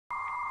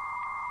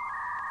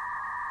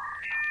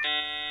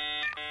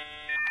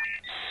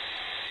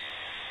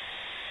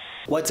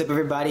What's up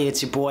everybody,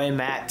 it's your boy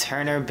Matt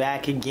Turner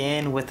back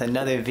again with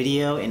another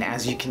video, and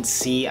as you can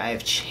see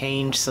I've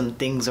changed some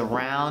things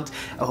around.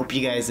 I hope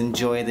you guys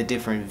enjoy the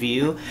different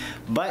view,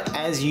 but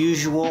as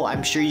usual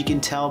I'm sure you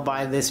can tell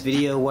by this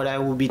video what I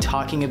will be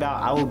talking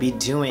about. I will be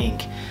doing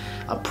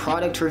a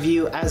product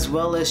review as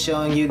well as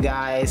showing you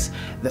guys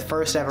the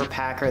first ever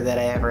packer that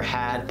I ever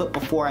had. But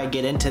before I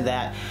get into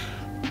that,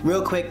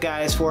 real quick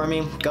guys, for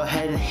me, go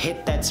ahead and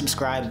hit that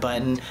subscribe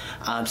button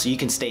so you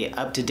can stay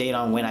up to date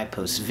on when I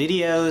post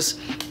videos.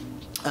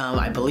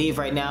 I believe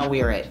right now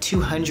we are at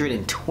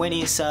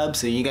 220 subs,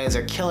 so you guys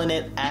are killing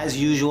it as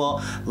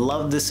usual.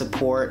 Love the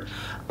support.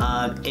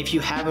 If you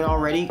haven't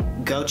already,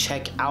 go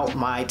check out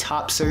my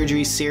top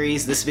surgery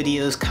series. This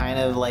video is kind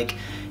of like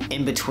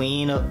in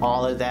between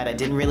all of that. I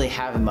didn't really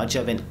have much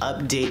of an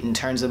update in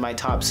terms of my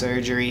top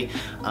surgery.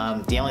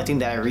 The only thing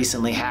that I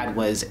recently had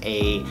was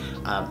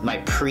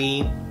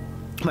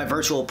my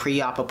virtual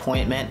pre-op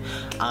appointment,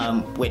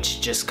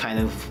 which just kind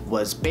of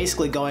was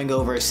basically going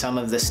over some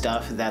of the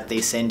stuff that they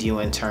send you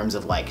in terms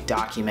of like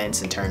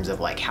documents, in terms of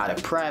like how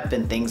to prep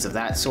and things of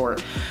that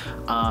sort.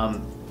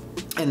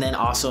 And then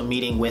also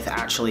meeting with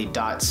actually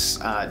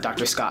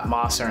Dr. Scott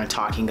Mosser and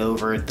talking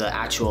over the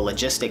actual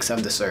logistics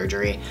of the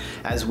surgery,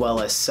 as well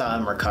as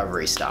some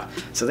recovery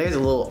stuff. So there's a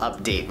little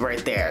update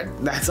right there.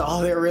 That's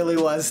all there really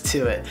was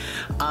to it.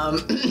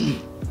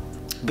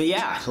 But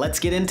yeah, let's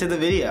get into the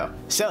video.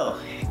 So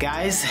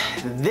guys,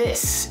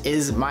 this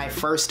is my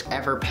first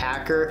ever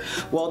packer.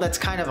 Well, that's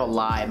kind of a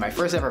lie. My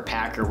first ever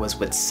packer was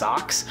with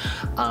socks.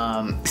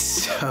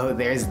 So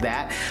there's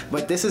that.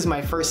 But this is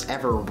my first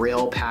ever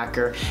real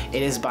packer.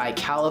 It is by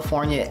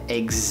California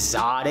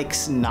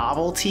Exotics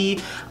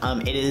Novelty.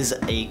 It is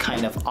a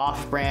kind of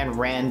off-brand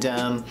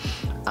random,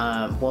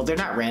 well, they're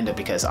not random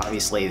because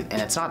obviously, and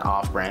it's not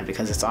off-brand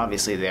because it's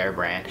obviously their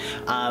brand,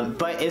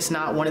 but it's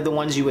not one of the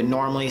ones you would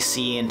normally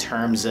see in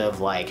terms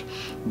of like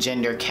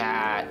Gender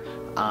Cat,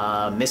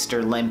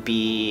 Mr.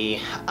 Limpy,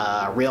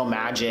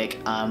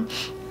 Reelmagik.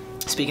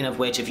 Speaking of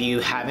which, if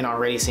you haven't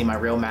already seen my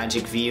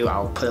Reelmagik view,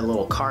 I'll put a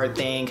little card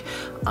thing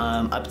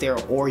up there,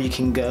 or you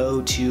can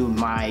go to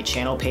my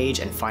channel page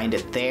and find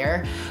it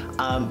there.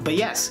 But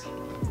yes,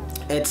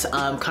 it's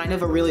kind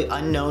of a really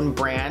unknown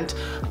brand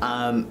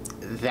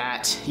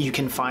that you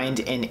can find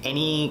in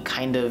any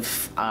kind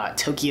of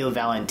Tokyo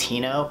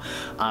Valentino.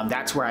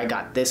 That's where I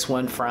got this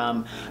one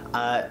from.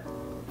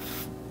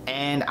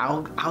 And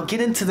I'll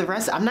get into the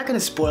rest. I'm not gonna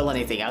spoil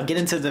anything. I'll get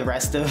into the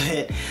rest of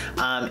it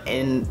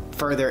and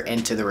further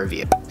into the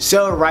review.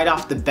 So right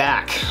off the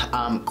back,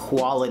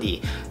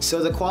 quality.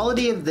 So the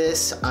quality of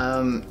this,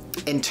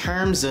 in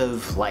terms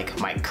of like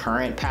my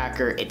current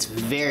packer, it's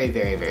very,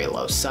 very, very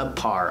low,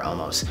 subpar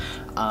almost.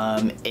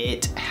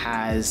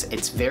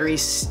 It's very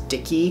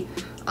sticky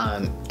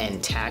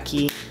and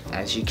tacky,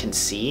 as you can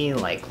see.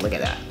 Like, look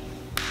at that.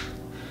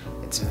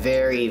 It's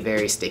very,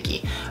 very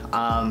sticky.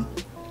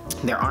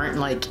 There aren't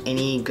like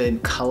any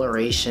good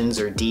colorations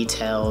or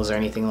details or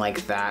anything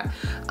like that.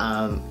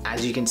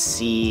 As you can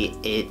see,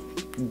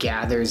 it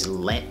gathers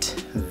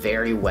lint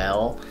very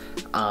well.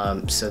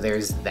 So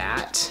there's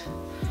that.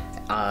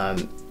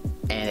 And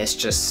it's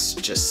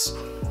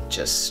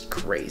just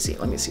crazy.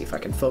 Let me see if I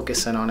can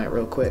focus in on it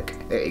real quick.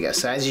 There you go.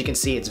 So as you can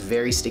see, it's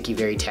very sticky,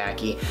 very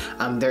tacky.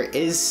 There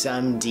is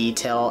some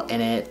detail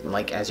in it,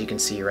 like as you can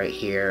see right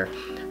here.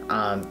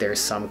 There's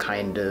some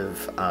kind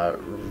of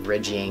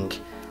ridging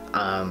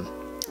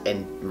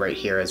and right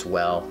here as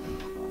well.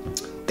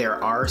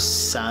 There are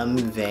some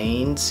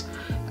veins,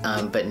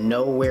 but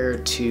nowhere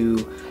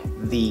to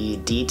the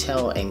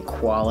detail and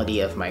quality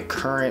of my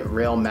current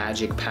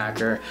Reelmagik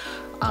packer.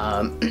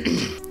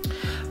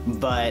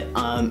 But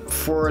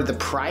for the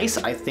price,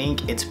 I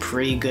think it's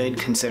pretty good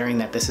considering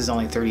that this is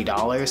only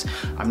 $30.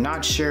 I'm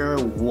not sure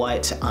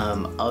what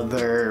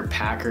other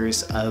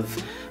packers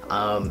of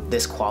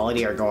this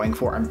quality are going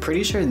for. I'm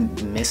pretty sure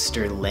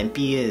Mr.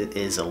 Limpy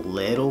is a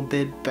little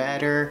bit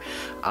better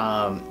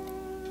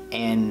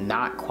and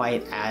not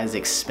quite as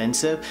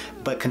expensive,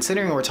 but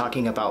considering we're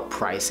talking about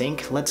pricing,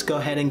 let's go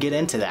ahead and get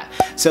into that.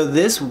 So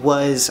this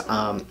was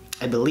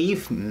I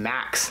believe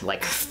max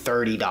like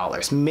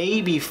 $30,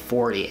 maybe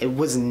 $40. It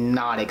was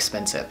not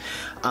expensive.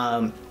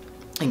 And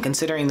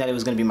considering that it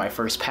was gonna be my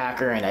first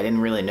packer and I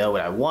didn't really know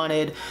what I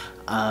wanted,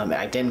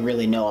 I didn't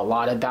really know a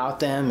lot about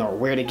them or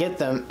where to get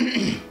them,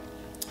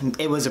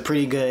 it was a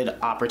pretty good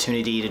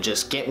opportunity to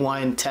just get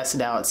one, test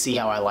it out, see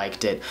how I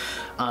liked it.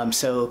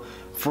 So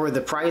for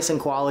the price and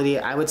quality,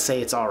 I would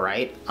say it's all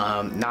right.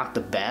 Not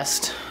the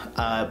best,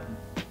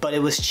 but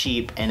it was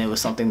cheap and it was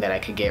something that I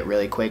could get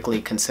really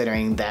quickly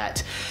considering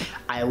that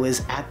I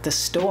was at the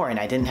store and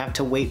I didn't have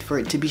to wait for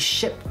it to be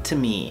shipped to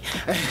me.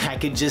 I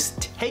could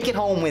just take it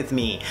home with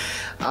me.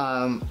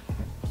 But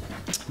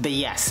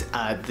yes,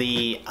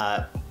 the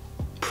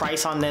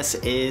price on this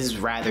is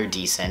rather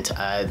decent.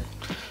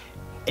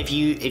 If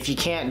you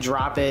can't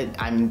drop it,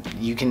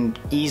 you can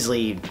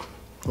easily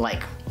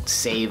like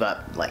save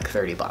up like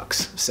 30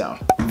 bucks. So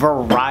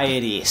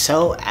variety.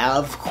 So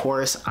of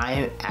course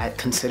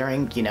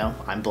considering, you know,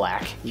 I'm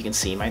black, you can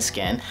see my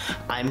skin,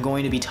 I'm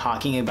going to be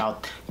talking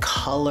about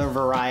color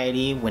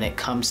variety when it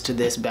comes to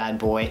this bad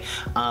boy.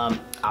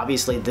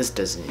 Obviously this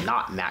does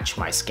not match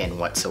my skin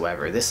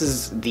whatsoever. This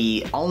is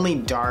the only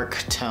dark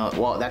tone,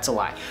 well, that's a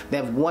lie. They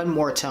have one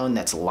more tone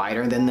that's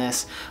lighter than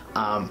this.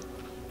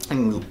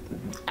 And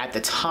at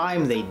the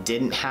time they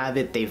didn't have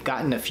it. They've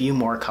gotten a few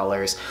more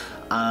colors.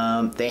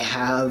 They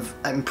have,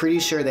 I'm pretty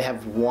sure they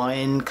have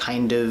one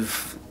kind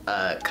of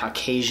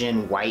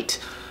Caucasian white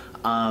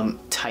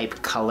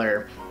type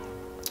color,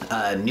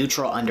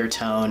 neutral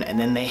undertone, and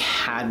then they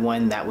had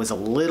one that was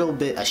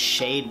a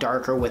shade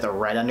darker with a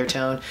red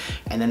undertone,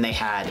 and then they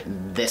had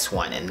this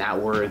one, and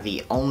that were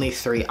the only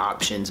 3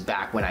 options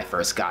back when I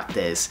first got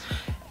this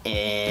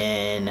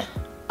in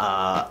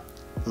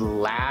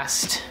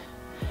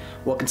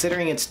well,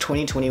 considering it's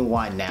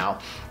 2021 now,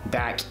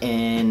 back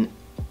in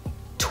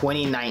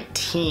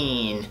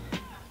 2019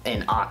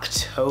 in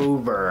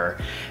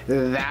October,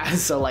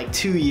 so like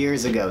 2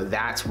 years ago,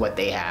 that's what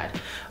they had.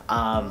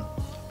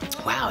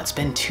 Wow, it's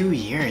been 2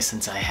 years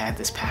since I had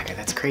this packer.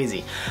 That's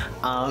crazy.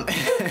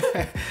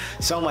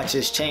 So much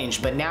has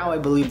changed, but now I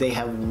believe they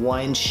have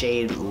one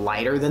shade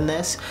lighter than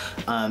this.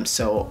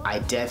 So I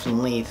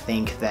definitely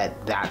think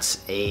that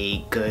that's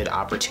a good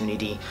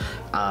opportunity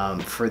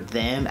for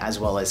them as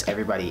well as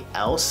everybody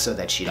else, so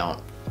that you don't,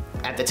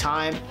 at the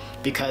time,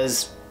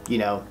 because, you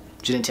know,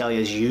 genitalia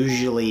is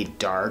usually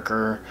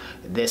darker,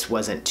 this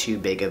wasn't too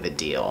big of a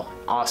deal.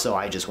 Also,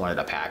 I just wanted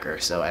a packer,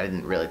 so I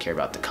didn't really care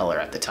about the color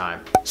at the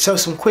time. So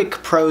some quick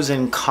pros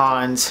and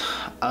cons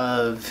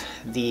of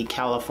the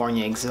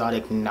California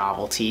Exotic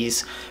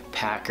Novelties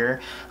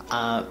packer.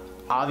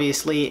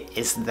 Obviously,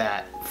 is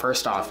that,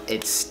 first off,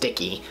 it's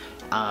sticky.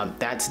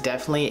 That's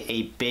definitely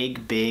a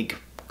big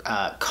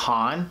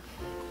con.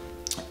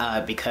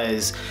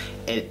 Because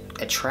it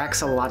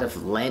attracts a lot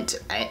of lint.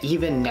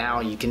 Even now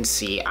you can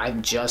see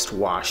I've just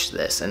washed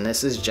this, and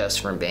this is just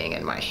from being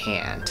in my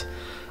hand.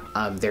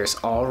 There's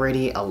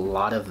already a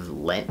lot of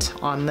lint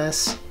on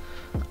this,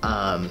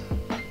 and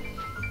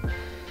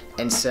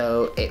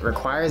so it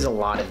requires a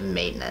lot of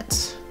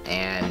maintenance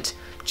and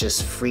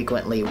just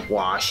frequently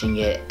washing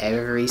it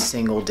every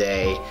single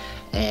day,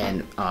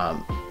 and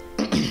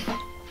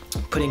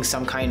putting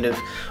some kind of,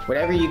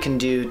 whatever you can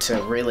do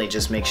to really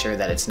just make sure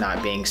that it's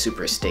not being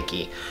super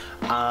sticky.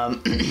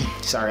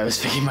 Sorry, I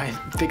was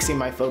fixing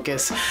my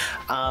focus.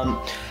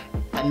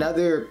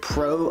 Another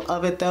pro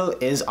of it though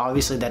is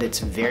obviously that it's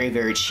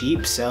very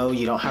cheap, so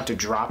you don't have to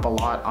drop a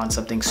lot on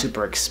something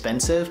super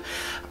expensive.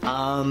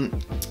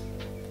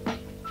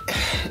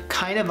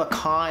 Kind of a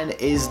con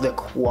is the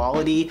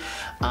quality,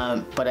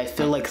 but I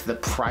feel like the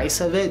price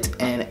of it,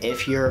 and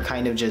if you're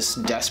kind of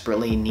just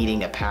desperately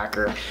needing a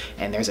packer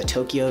and there's a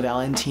Tokyo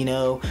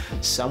Valentino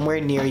somewhere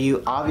near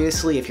you,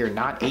 obviously if you're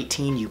not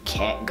 18 you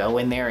can't go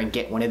in there and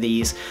get one of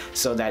these,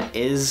 so that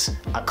is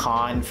a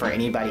con for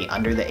anybody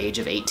under the age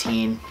of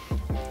 18,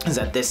 is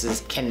that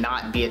this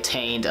cannot be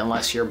attained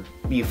unless you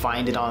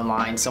find it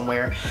online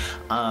somewhere,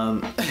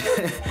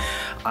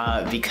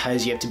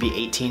 because you have to be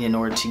 18 in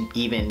order to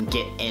even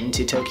get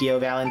into Tokyo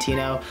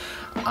Valentino.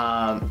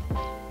 But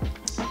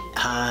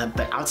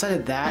outside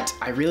of that,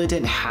 I really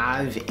didn't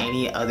have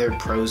any other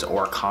pros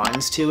or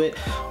cons to it.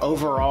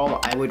 Overall,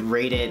 I would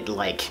rate it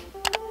like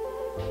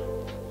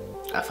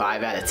a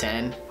 5 out of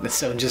 10,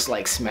 so just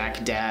like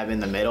smack dab in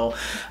the middle.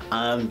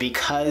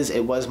 Because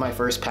it was my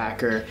first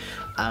packer,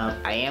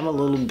 I am a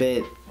little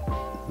bit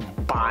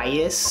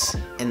biased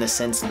in the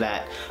sense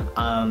that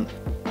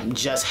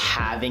just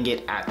having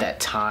it at that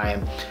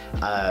time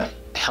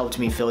helped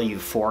me feel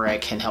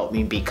euphoric and helped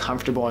me be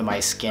comfortable in my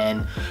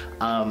skin.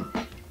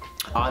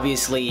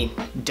 Obviously,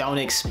 don't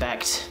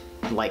expect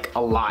like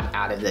a lot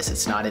out of this.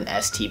 It's not an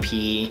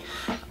STP.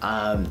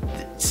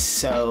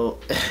 So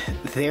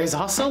there's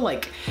also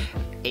like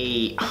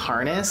a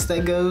harness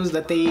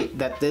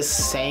that this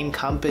same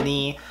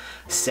company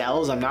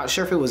sells. I'm not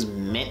sure if it was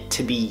meant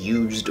to be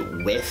used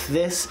with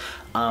this.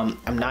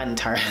 I'm not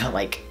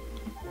entirely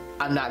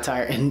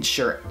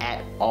sure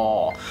at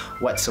all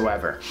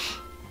whatsoever.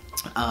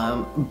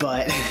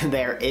 But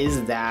there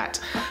is that.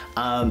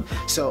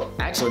 So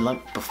actually,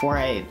 before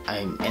I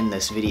end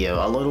this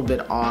video, a little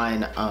bit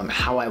on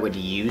how I would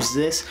use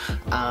this.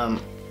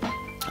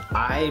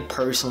 I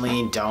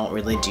personally don't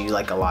really do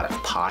like a lot of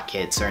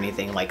pockets or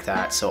anything like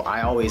that, so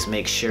I always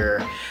make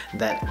sure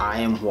that I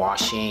am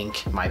washing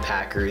my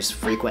packers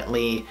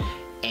frequently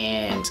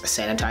and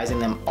sanitizing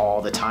them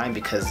all the time,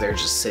 because they're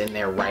just sitting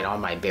there right on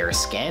my bare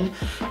skin.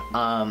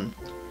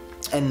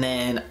 And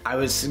then I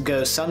would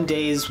go some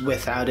days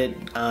without it,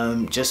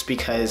 just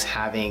because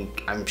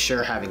I'm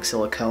sure having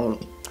silicone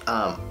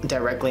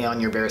directly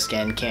on your bare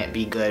skin can't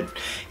be good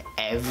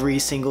every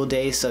single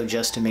day. So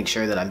just to make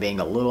sure that I'm being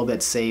a little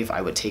bit safe,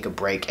 I would take a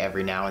break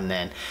every now and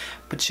then,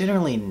 but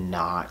generally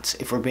not.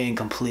 If we're being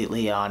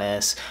completely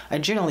honest, I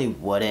generally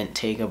wouldn't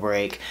take a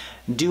break.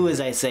 Do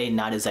as I say,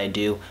 not as I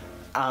do.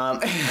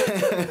 But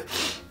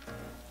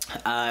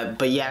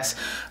yes,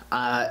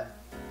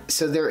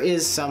 So there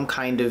is some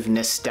kind of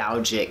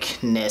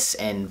nostalgicness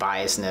and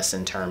biasness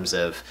in terms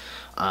of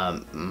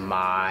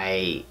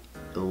my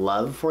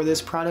love for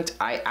this product.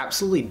 I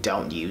absolutely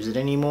don't use it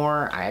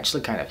anymore. I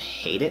actually kind of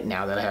hate it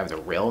now that I have the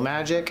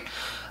Reelmagik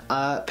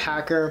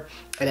packer,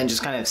 and then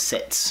just kind of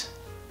sits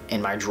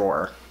in my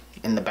drawer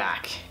in the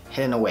back,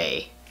 hidden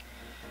away.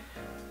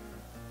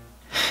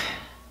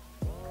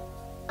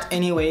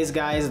 Anyways,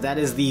 guys, that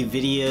is the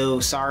video.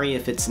 Sorry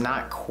if it's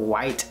not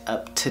quite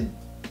up to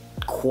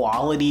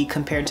quality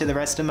compared to the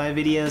rest of my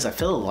videos. I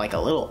feel like a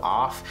little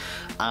off.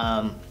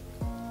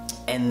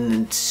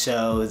 And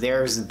so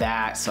there's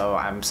that. So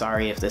I'm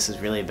sorry if this is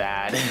really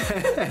bad.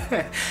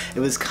 It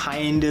was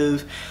kind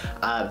of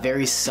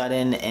very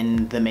sudden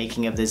in the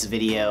making of this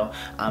video,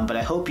 but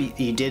I hope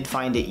you did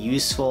find it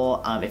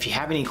useful. If you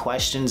have any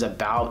questions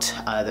about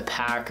the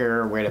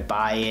packer, where to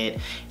buy it,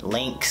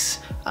 links,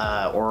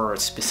 or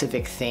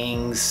specific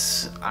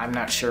things, I'm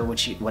not sure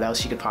what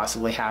else you could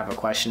possibly have a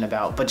question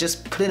about, but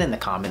just put it in the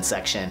comment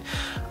section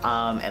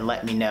and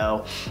let me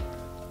know.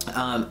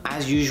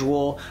 As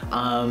usual,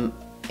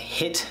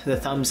 hit the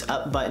thumbs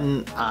up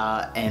button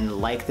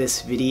and like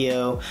this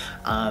video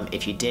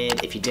if you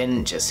did. If you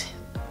didn't, just,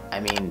 I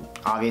mean,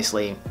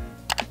 obviously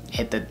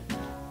hit the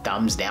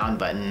thumbs down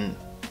button.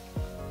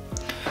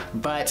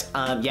 But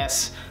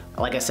yes,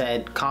 like I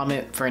said,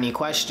 comment for any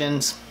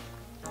questions.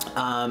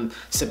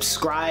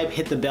 Subscribe,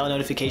 hit the bell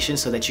notification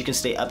so that you can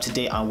stay up to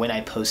date on when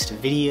I post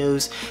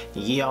videos.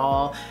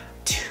 Y'all,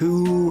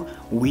 2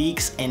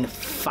 weeks and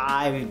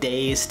 5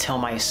 days till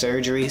my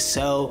surgery,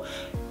 so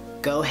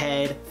go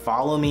ahead,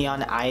 follow me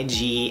on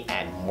IG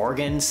at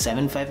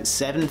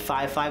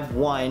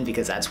Morgan7551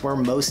 because that's where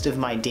most of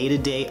my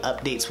day-to-day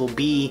updates will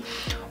be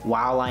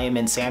while I am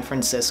in San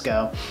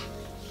Francisco.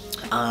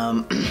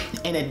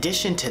 In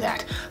addition to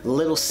that,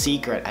 little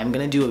secret, I'm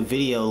gonna do a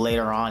video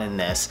later on in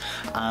this,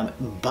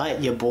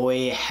 but your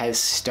boy has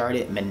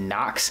started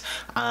Minox.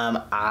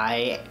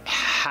 I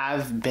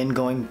have been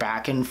going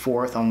back and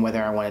forth on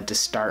whether I wanted to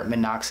start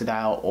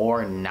minoxidil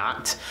or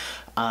not.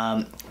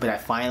 But I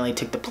finally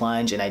took the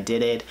plunge and I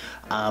did it.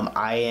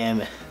 I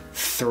am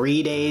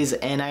 3 days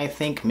in, I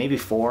think, maybe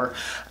 4.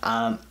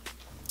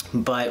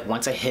 But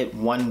once I hit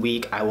 1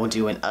 week, I will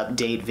do an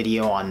update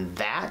video on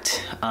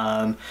that.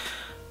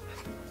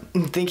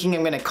 I'm thinking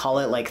I'm gonna call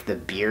it like the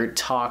Beard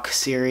Talk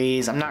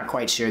series. I'm not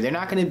quite sure. They're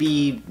not gonna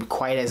be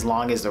quite as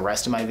long as the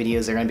rest of my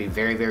videos. They're gonna be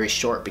very, very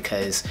short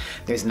because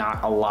there's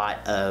not a lot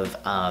of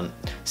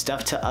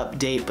stuff to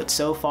update. But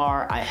so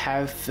far,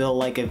 I feel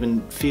like I've been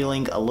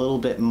feeling a little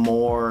bit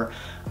more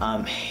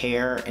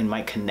hair in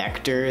my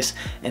connectors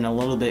and a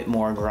little bit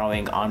more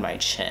growing on my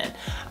chin.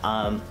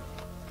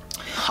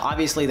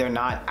 Obviously, they're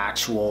not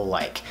actual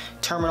like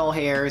terminal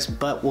hairs,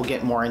 but we'll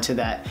get more into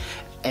that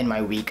in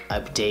my week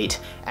update.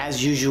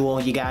 As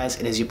usual, you guys,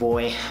 it is your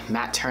boy,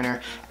 Matt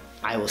Turner.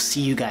 I will see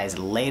you guys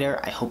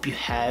later. I hope you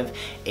have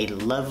a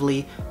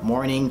lovely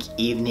morning,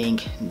 evening,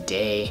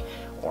 day,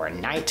 or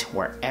night,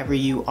 wherever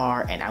you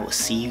are, and I will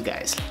see you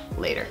guys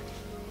later.